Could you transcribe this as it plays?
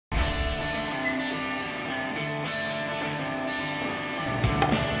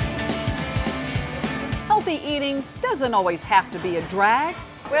Healthy eating doesn't always have to be a drag.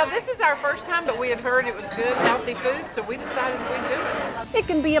 Well, this is our first time, but we had heard it was good, healthy food, so we decided we'd do it. It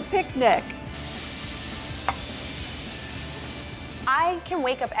can be a picnic. I can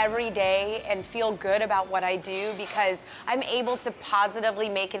wake up every day and feel good about what I do because I'm able to positively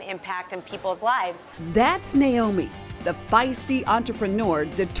make an impact in people's lives. That's Naomi, the feisty entrepreneur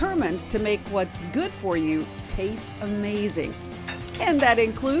determined to make what's good for you taste amazing. And that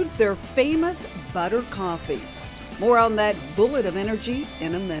includes their famous butter coffee. More on that bullet of energy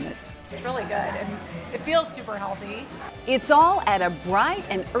in a minute. It's really good and it feels super healthy. It's all at a bright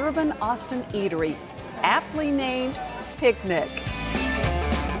and urban Austin eatery, aptly named Picnic.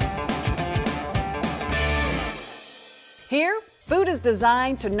 Here, food is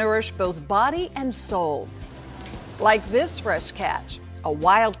designed to nourish both body and soul. Like this fresh catch, a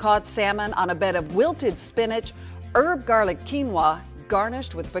wild-caught salmon on a bed of wilted spinach, herb garlic quinoa,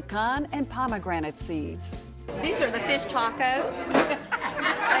 garnished with pecan and pomegranate seeds. These are the fish tacos.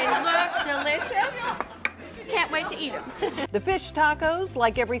 They look delicious. Can't wait to eat them. The fish tacos,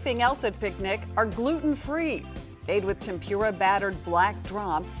 like everything else at Picnic, are gluten-free, made with tempura battered black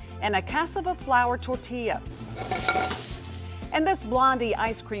drum and a cassava flour tortilla. And this blondie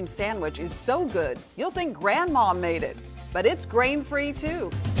ice cream sandwich is so good, you'll think Grandma made it, but it's grain-free too.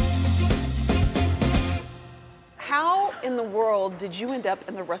 How in the world did you end up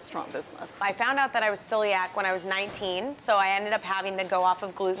in the restaurant business? I found out that I was celiac when I was 19, so I ended up having to go off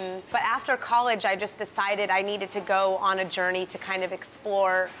of gluten. But after college, I just decided I needed to go on a journey to kind of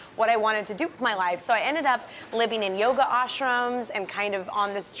explore what I wanted to do with my life. So I ended up living in yoga ashrams and kind of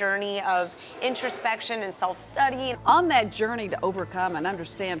on this journey of introspection and self-study. On that journey to overcome and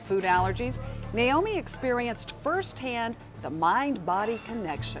understand food allergies, Naomi experienced firsthand the mind-body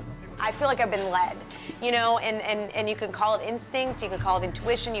connection. I feel like I've been led, you know, and you can call it instinct, you could call it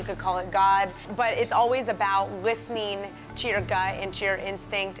intuition, you could call it God, but it's always about listening to your gut and to your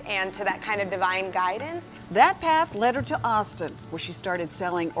instinct and to that kind of divine guidance. That path led her to Austin, where she started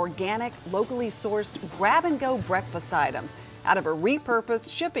selling organic, locally sourced grab-and-go breakfast items out of a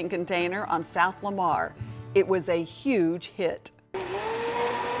repurposed shipping container on South Lamar. It was a huge hit.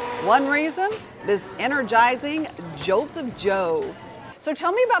 One reason? This energizing jolt of joe. So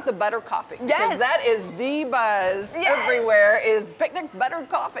tell me about the butter coffee. Yes. Because that is the buzz Yes. everywhere is Picnic's buttered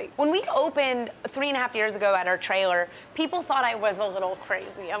coffee. When we opened 3.5 years ago at our trailer, people thought I was a little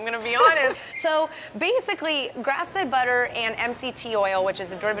crazy, I'm gonna be honest. So basically, grass-fed butter and MCT oil, which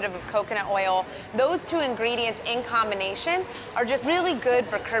is a derivative of coconut oil, those two ingredients in combination are just really good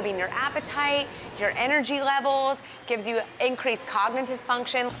for curbing your appetite, your energy levels, gives you increased cognitive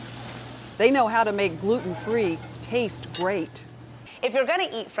function. They know how to make gluten-free taste great. If you're gonna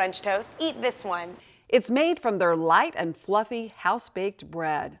eat French toast, eat this one. It's made from their light and fluffy house-baked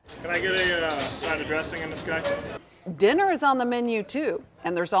bread. Can I get a side of dressing in this guy? Dinner is on the menu too,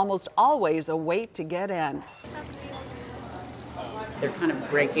 and there's almost always a wait to get in. They're kind of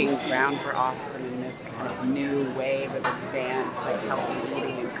breaking ground for Austin in this kind of new wave of advanced, like healthy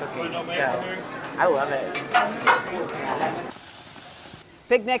eating and cooking. So I love it. Yeah.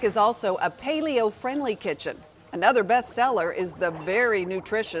 Picnic is also a paleo-friendly kitchen. Another bestseller is the very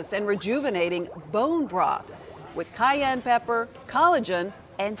nutritious and rejuvenating bone broth with cayenne pepper, collagen,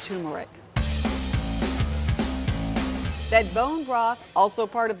 and turmeric. That bone broth, also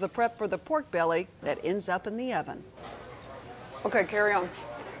part of the prep for the pork belly that ends up in the oven. Okay, carry on.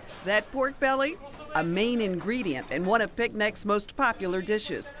 That pork belly, a main ingredient in one of Picnic's most popular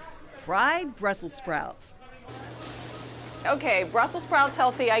dishes, fried Brussels sprouts. Okay, Brussels sprouts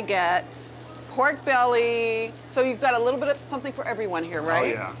healthy, I get. Pork belly, so you've got a little bit of something for everyone here,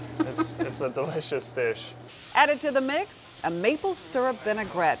 right? Oh yeah, it's a delicious dish. Added to the mix, a maple syrup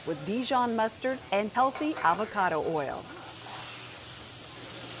vinaigrette with Dijon mustard and healthy avocado oil.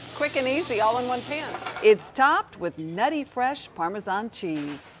 Quick and easy, all in one pan. It's topped with nutty fresh Parmesan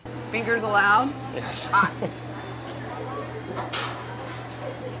cheese. Fingers allowed? Yes. Hot.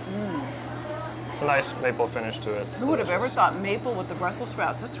 It's a nice maple finish to it. It's Who would have ever delicious. thought maple with the Brussels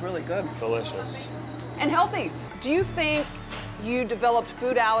sprouts? That's really good. Delicious. And healthy. Do you think you developed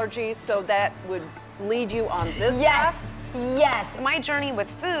food allergies so that would lead you on this Yes, path? yes. My journey with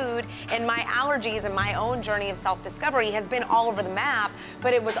food and my allergies and my own journey of self-discovery has been all over the map,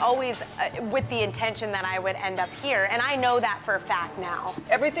 but it was always with the intention that I would end up here, and I know that for a fact now.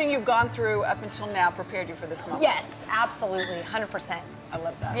 Everything you've gone through up until now prepared you for this moment? Yes, absolutely, 100%. I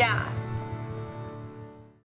love that. Yeah.